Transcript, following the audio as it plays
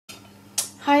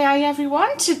Hi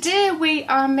everyone, today we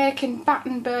are making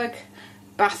Battenberg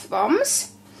bath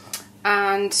bombs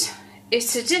and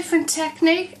it's a different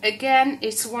technique. Again,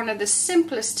 it's one of the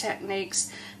simplest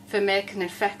techniques for making an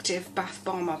effective bath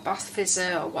bomb or bath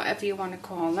fizzer or whatever you want to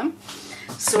call them.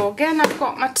 So again, I've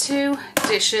got my two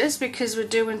dishes because we're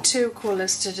doing two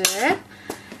colours today.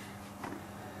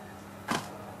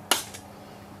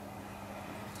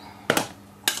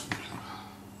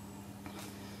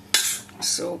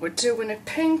 So we're doing a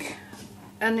pink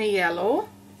and a yellow.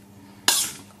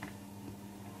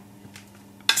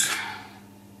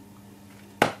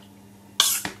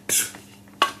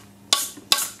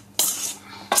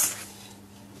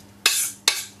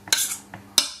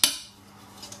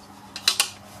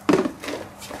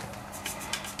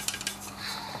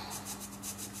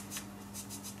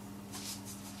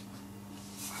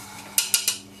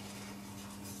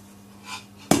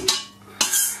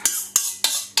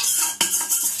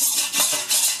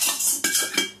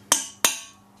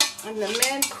 And the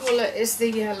main colour is the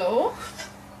yellow,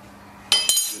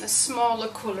 and the smaller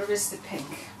colour is the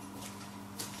pink.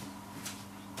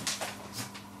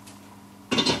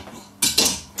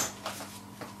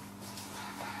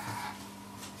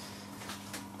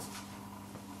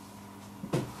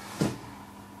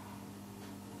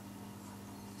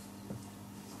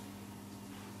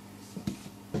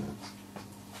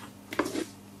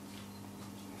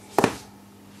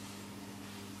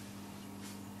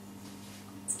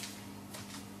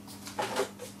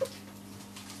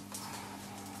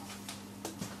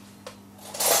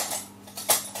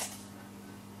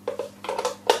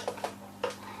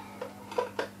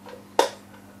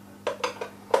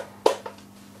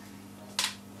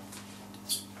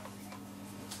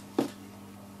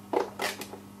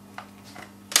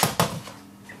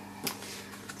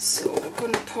 So we're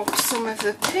going to pop some of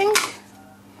the pink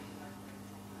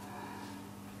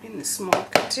in the small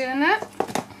container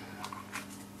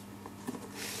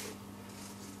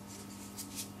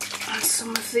and some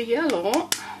of the yellow.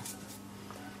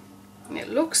 And it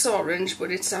looks orange,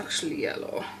 but it's actually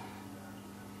yellow.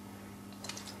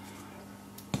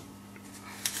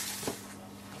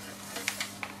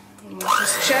 And we'll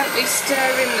just gently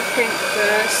stir in the pink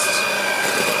first.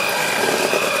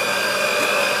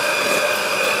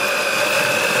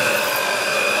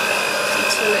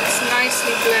 Until it's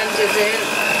nicely blended in.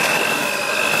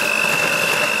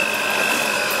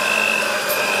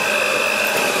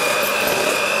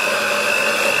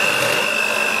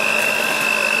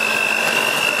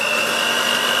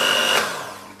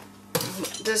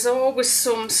 There's always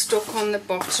some stuck on the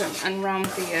bottom and round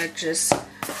the edges,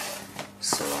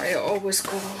 so I always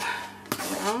go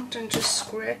around and just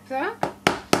scrape that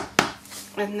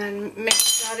and then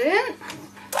mix that in.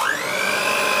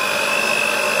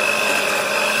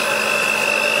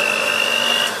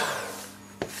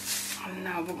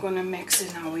 Now we're going to mix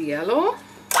in our yellow.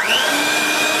 Now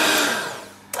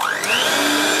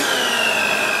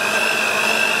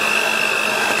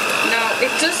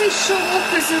it doesn't show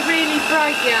up as a really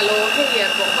bright yellow here,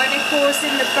 but when it goes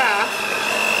in the bath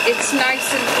it's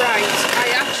nice and bright. I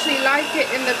actually like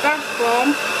it in the bath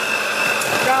bomb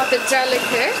rather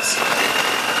delicate.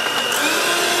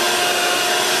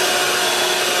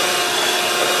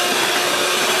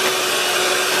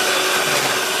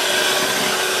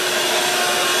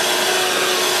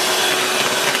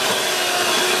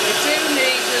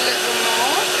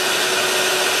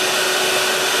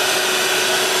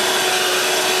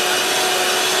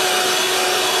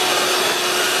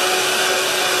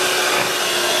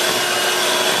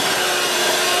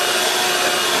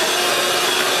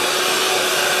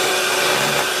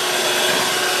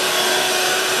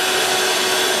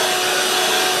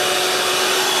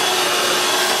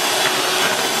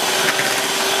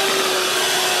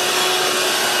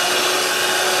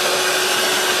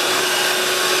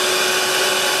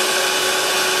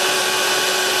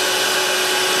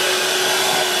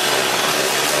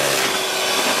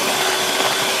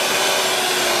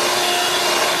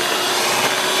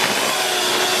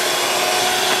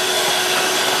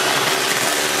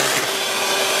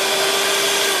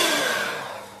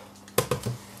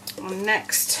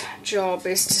 Next job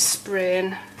is to spray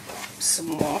in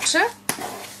some water.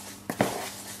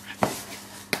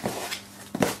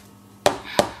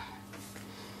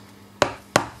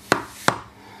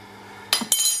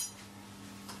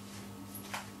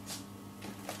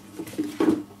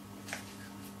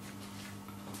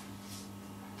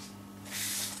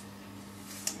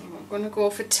 And we're going to go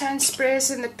for 10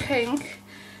 sprays in the pink,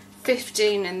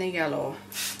 15 in the yellow.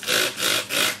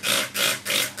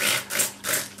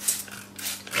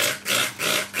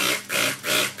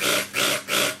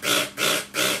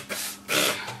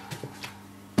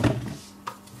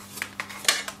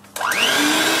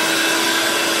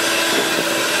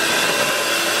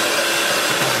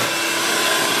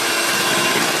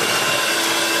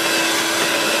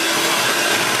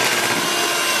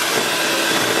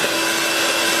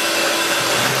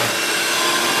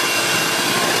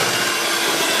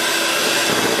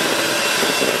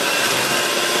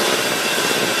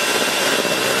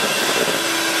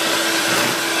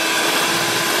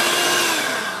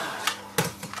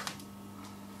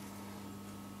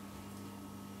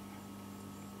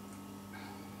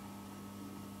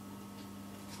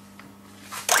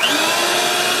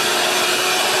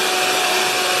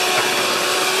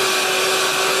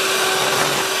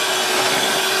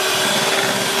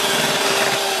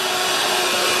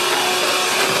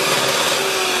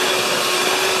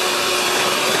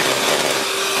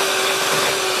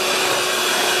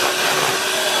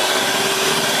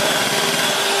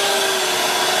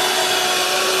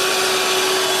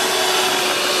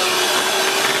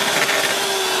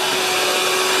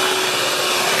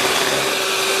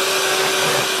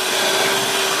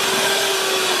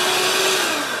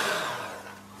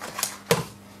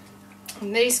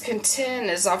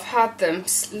 containers. I've had them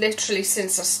literally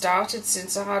since I started,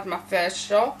 since I had my first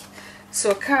shop,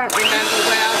 so I can't remember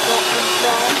where I got them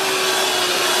from.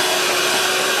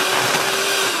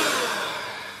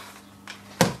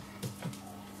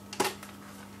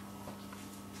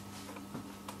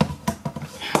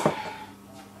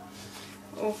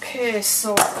 Okay,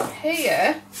 so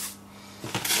here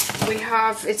we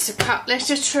have, it's a cat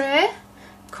litter tray.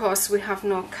 Of course we have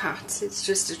no cats, it's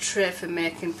just a tray for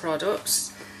making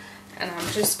products, and I'm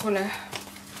just going to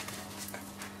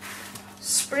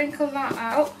sprinkle that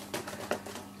out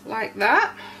like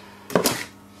that,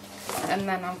 and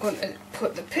then I'm going to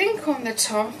put the pink on the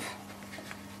top.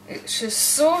 It's just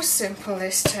so simple,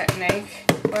 this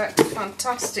technique works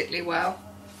fantastically well.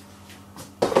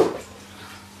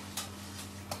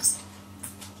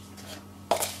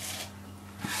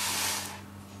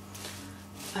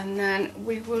 And then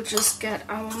we will just get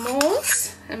our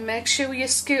moulds and make sure you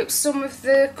scoop some of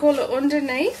the colour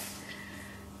underneath.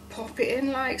 Pop it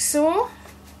in like so.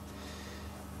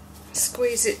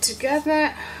 Squeeze it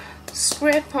together.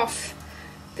 Scrape off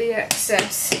the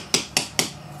excess.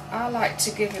 I like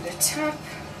to give it a tap.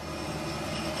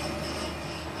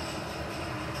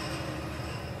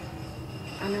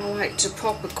 And I like to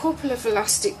pop a couple of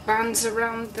elastic bands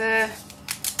around there.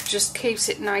 Just keeps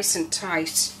it nice and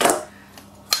tight.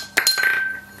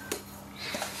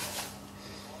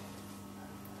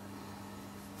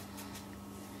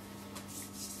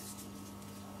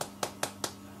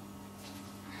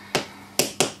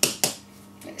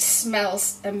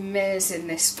 Smells amazing,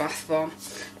 this bath bomb.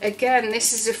 Again,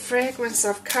 this is a fragrance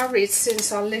I've carried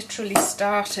since I literally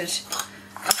started.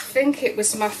 I think it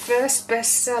was my first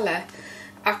bestseller.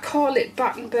 I call it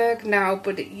Battenberg now,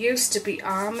 but it used to be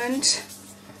almond.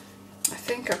 I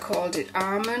think I called it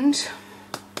almond.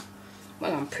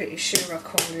 Well, I'm pretty sure I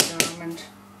called it almond.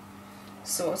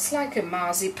 So it's like a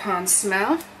marzipan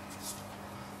smell.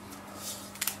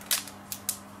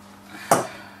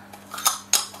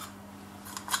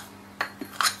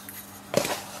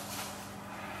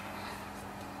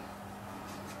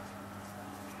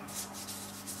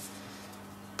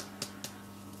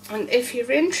 And if you're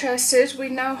interested, we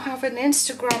now have an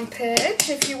Instagram page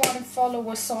if you want to follow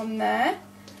us on there.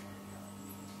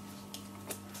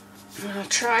 And I'll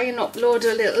try and upload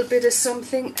a little bit of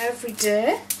something every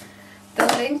day. The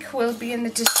link will be in the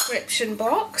description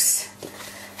box.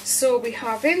 So we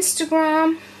have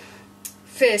Instagram,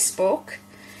 Facebook,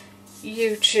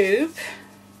 YouTube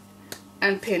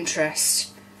and Pinterest.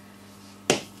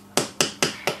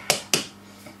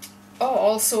 Oh,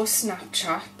 also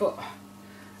Snapchat, but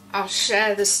I'll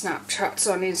share the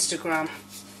Snapchats on Instagram.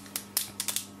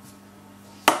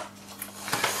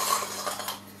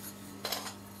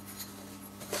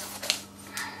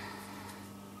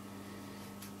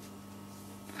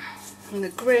 And the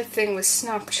great thing with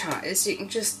Snapchat is you can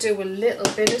just do a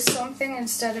little bit of something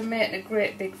instead of making a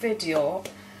great big video.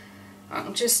 I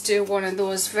can just do one of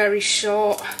those very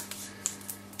short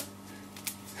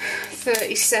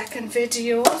 30-second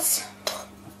videos.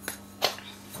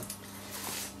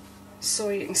 So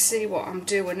you can see what I'm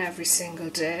doing every single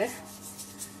day,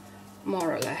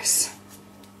 more or less.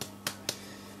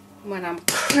 When I'm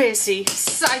crazy,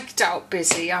 psyched out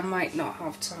busy, I might not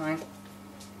have time.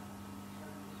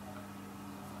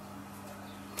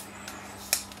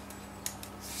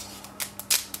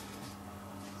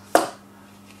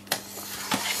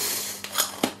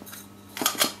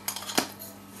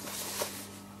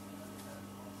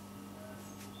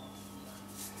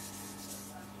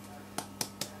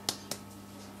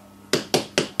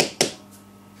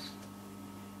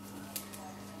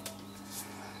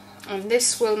 And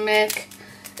this will make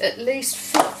at least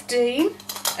 15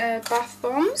 bath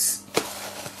bombs.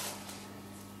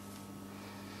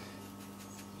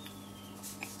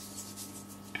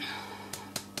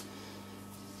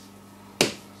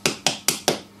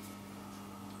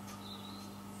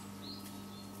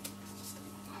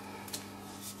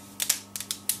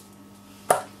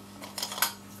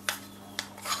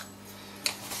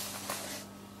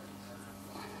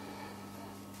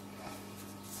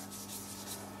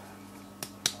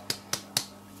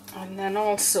 And then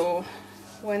also,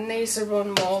 when these are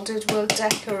unmoulded, we'll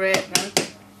decorate them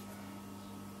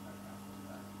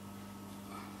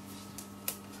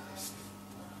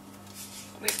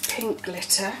with pink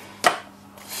glitter.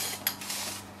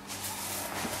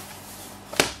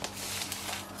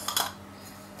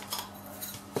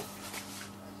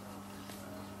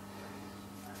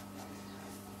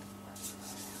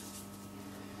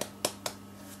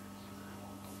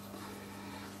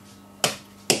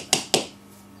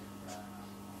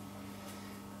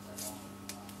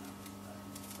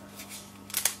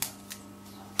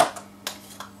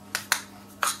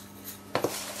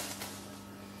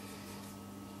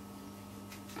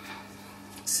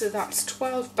 So that's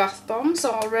 12 bath bombs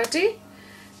already.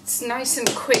 It's nice and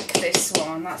quick, this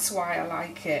one, that's why I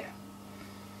like it.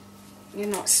 You're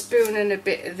not spooning a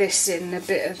bit of this in, a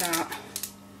bit of that.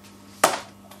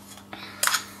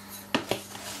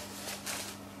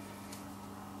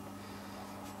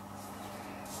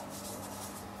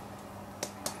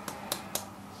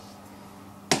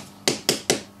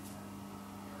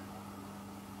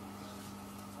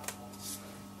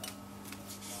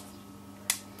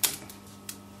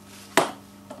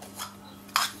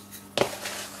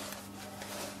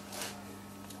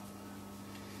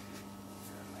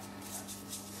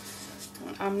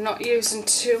 I'm not using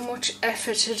too much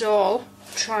effort at all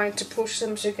trying to push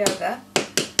them together.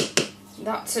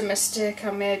 That's a mistake I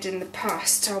made in the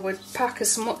past. I would pack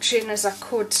as much in as I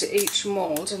could to each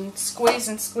mould and squeeze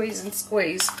and squeeze and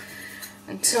squeeze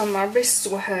until my wrists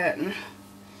were hurting.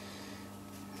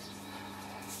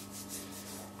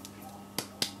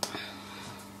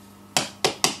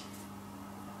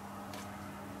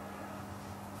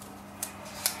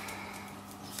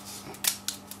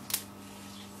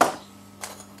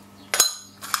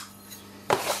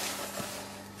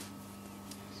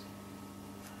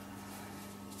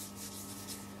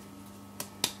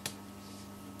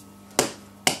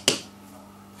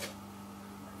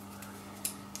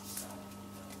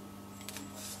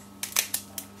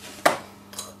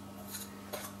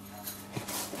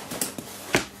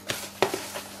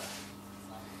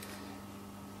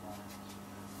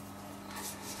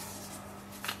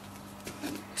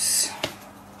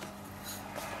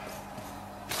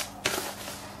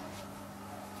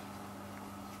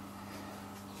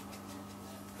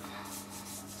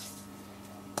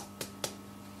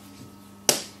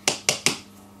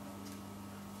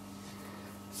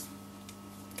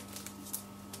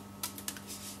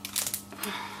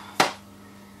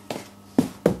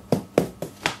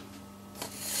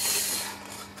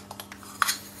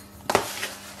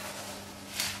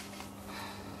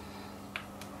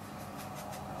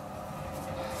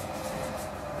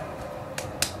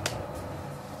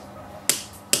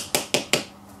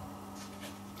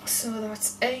 So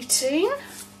that's 18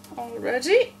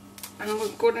 already, and we're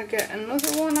going to get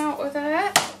another one out of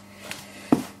there.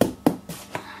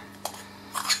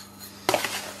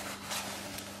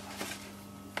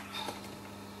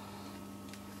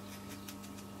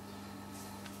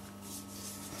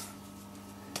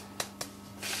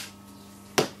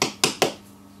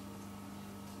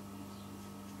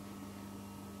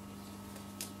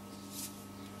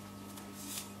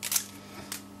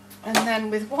 And then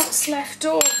with what's left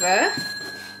over,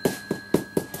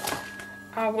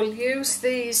 I will use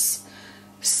these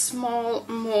small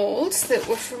moulds that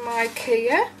were from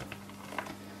IKEA.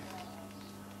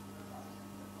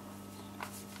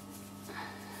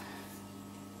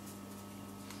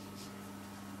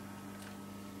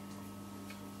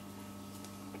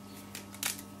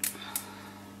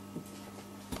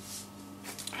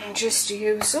 And just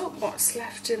use up what's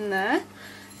left in there.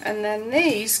 And then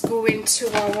these go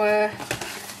into our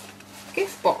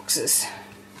gift boxes.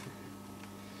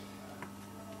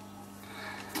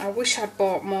 I wish I'd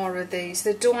bought more of these.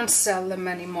 They don't sell them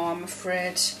anymore, I'm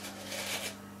afraid.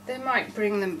 They might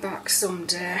bring them back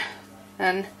someday.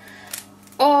 And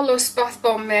all us bath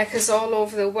bomb makers all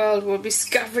over the world will be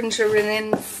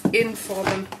scavenging in for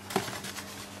them.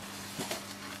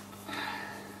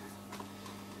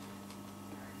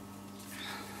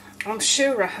 I'm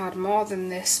sure I had more than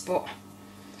this, but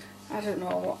I don't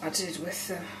know what I did with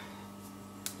them.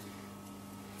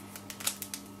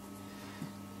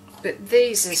 But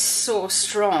these are so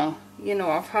strong. You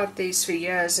know, I've had these for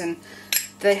years and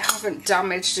they haven't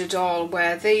damaged at all,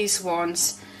 where these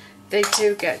ones, they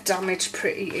do get damaged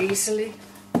pretty easily.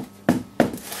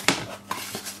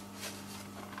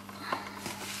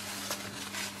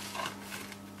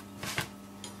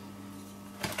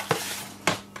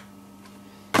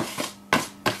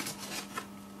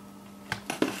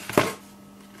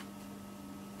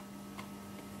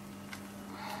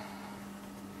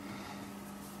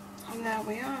 And there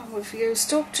we are, we've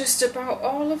used up just about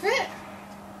all of it.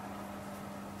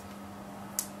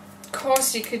 Of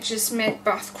course you could just make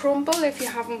bath crumble if you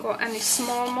haven't got any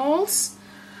small moulds.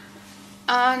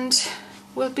 And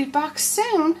we'll be back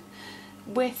soon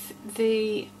with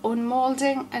the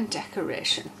unmoulding and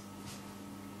decoration.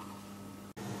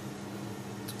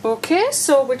 Okay,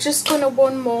 so we're just going to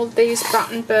unmould these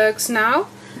Battenbergs now.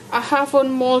 I have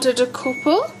unmoulded a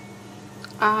couple,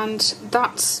 and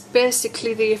that's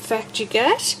basically the effect you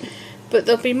get, but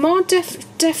there'll be more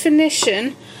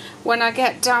definition when I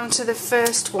get down to the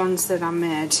first ones that I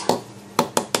made.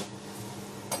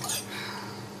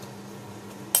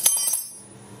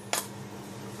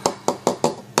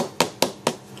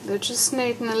 They're just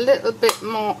needing a little bit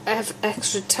more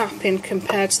extra tapping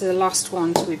compared to the last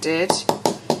ones we did.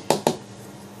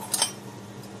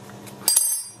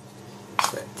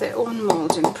 But they're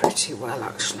unmoulding pretty well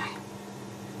actually.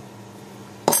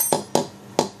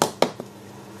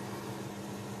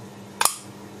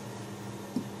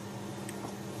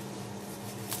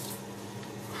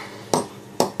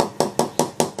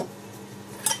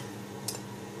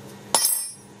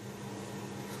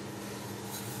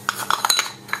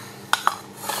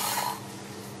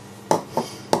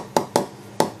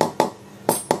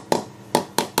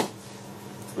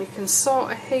 You can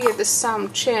sort of hear the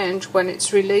sound change when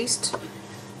it's released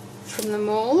from the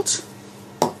mould.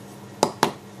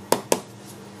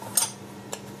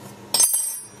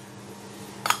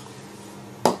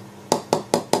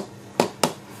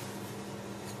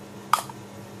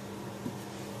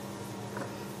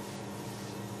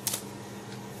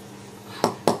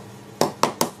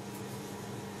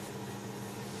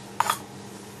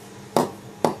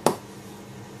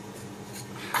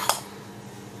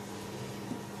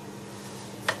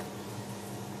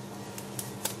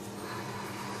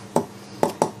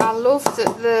 I love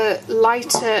that the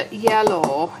lighter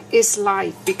yellow is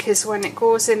light because when it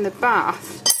goes in the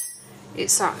bath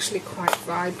it's actually quite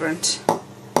vibrant,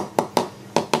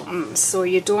 so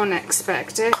you don't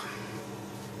expect it.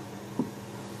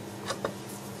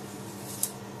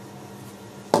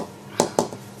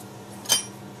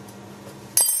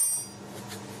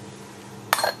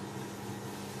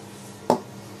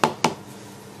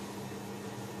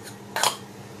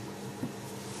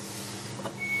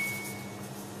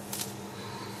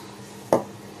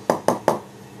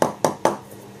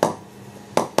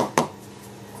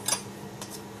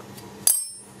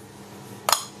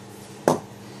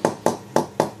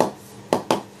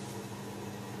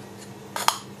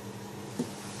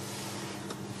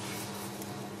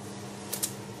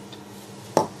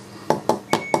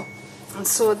 And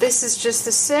so this is just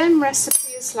the same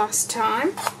recipe as last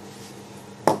time,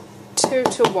 2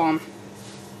 to 1.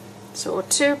 So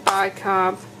 2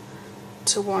 bicarb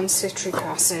to 1 citric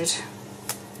acid.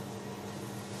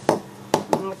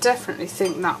 And I definitely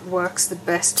think that works the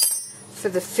best for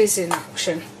the fizzing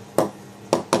action.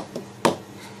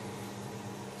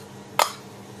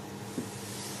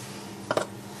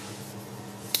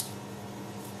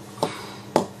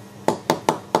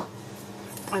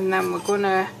 And then we're going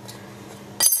to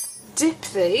dip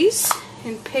these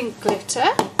in pink glitter,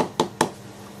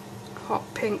 hot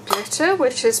pink glitter,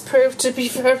 which has proved to be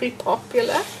very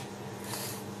popular.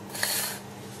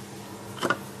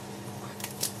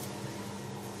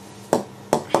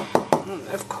 And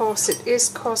of course it is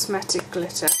cosmetic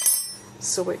glitter,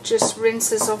 so it just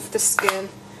rinses off the skin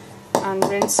and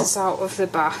rinses out of the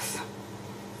bath.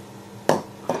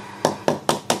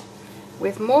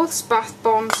 With most bath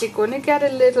bombs you're going to get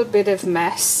a little bit of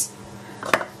mess.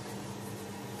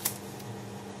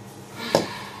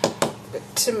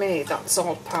 To me, that's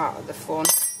all part of the fun.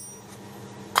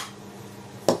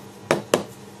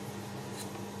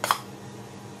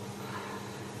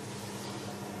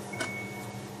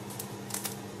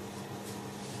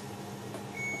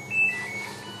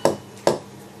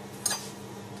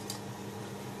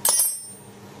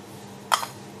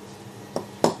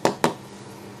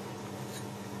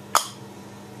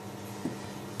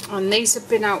 And these have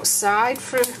been outside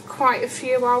for quite a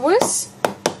few hours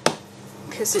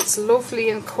because it's lovely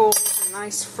and cold. A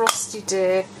nice frosty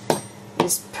day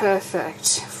is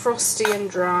perfect, frosty and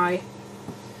dry.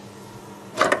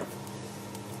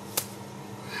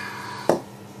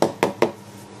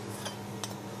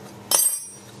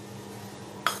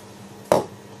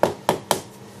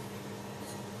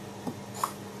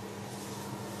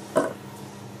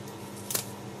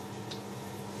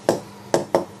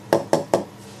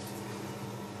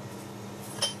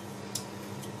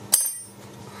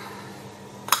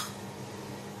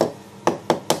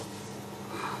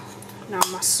 Now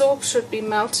my soap should be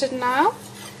melted now,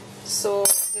 so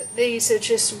that these are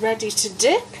just ready to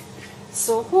dip,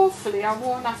 so hopefully I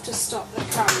won't have to stop the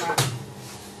camera.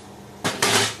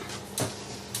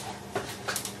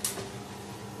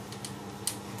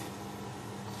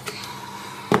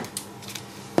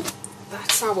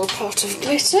 That's our pot of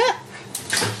glitter.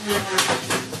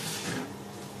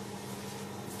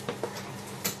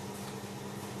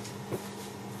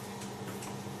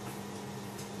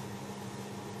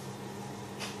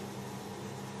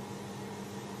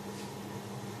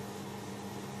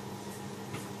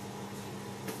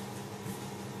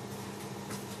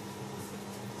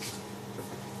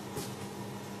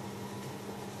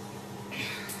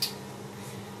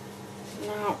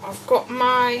 Now I've got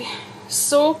my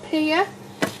soap here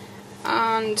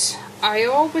and I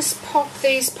always pop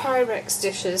these Pyrex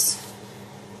dishes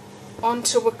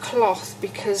onto a cloth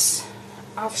because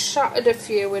I've shattered a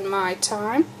few in my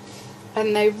time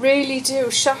and they really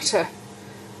do shatter.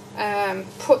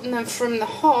 Putting them from the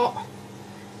hot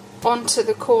onto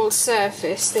the cold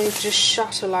surface, they just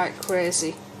shatter like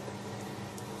crazy.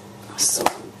 So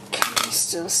can you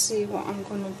still see what I'm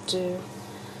going to do?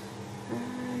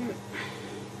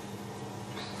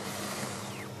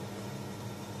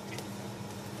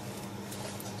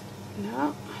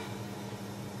 No.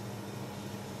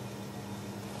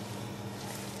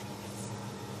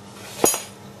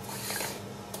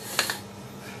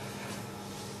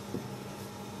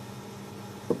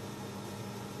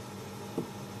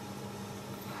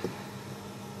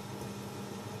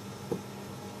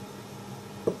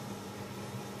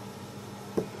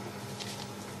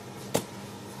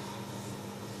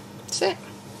 That's it.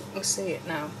 We'll see it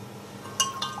now.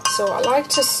 So I like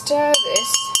to stir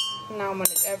this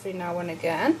every now and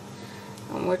again,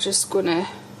 and we're just gonna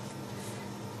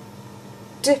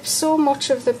dip so much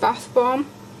of the bath bomb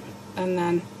and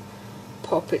then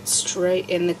pop it straight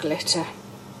in the glitter.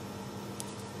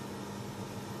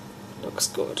 Looks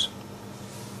good.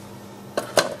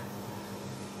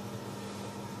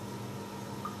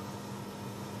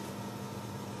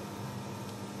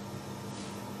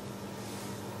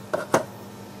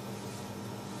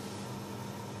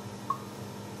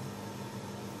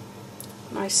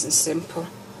 Nice and simple.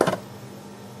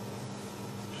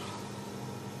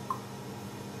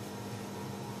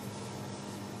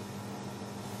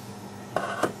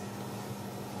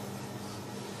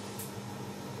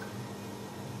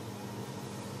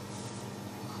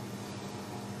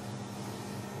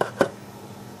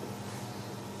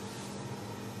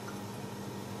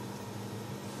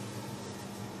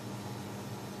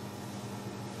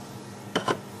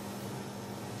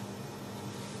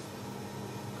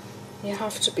 You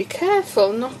have to be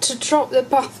careful not to drop the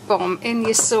bath bomb in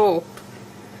your soap.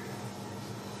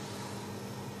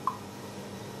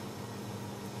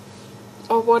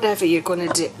 Or whatever you're going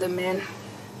to dip them in.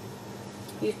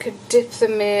 You could dip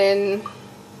them in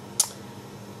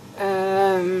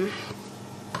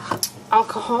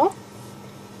alcohol.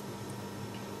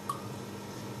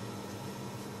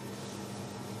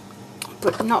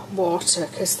 But not water,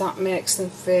 because that makes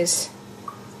them fizz.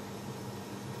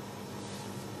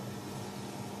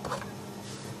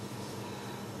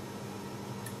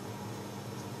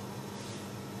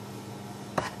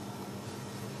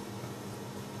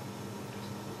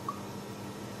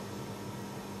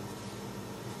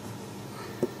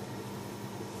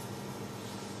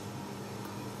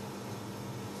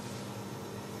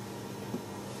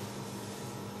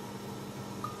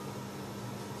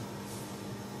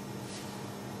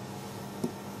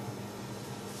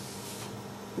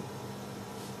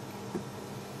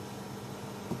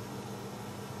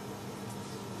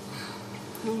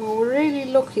 Well, we're really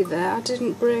lucky there, I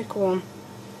didn't break one.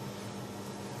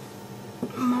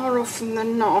 More often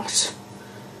than not,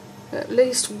 at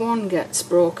least one gets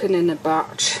broken in a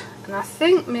batch. And I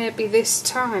think maybe this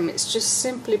time it's just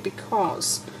simply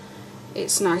because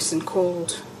it's nice and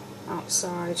cold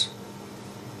outside.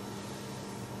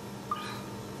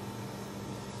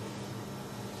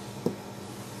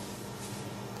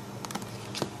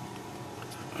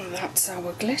 And that's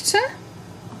our glitter.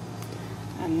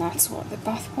 And that's what the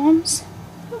bath bombs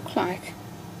look like.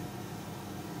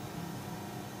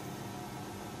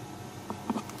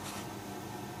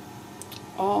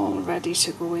 All ready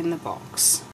to go in the box.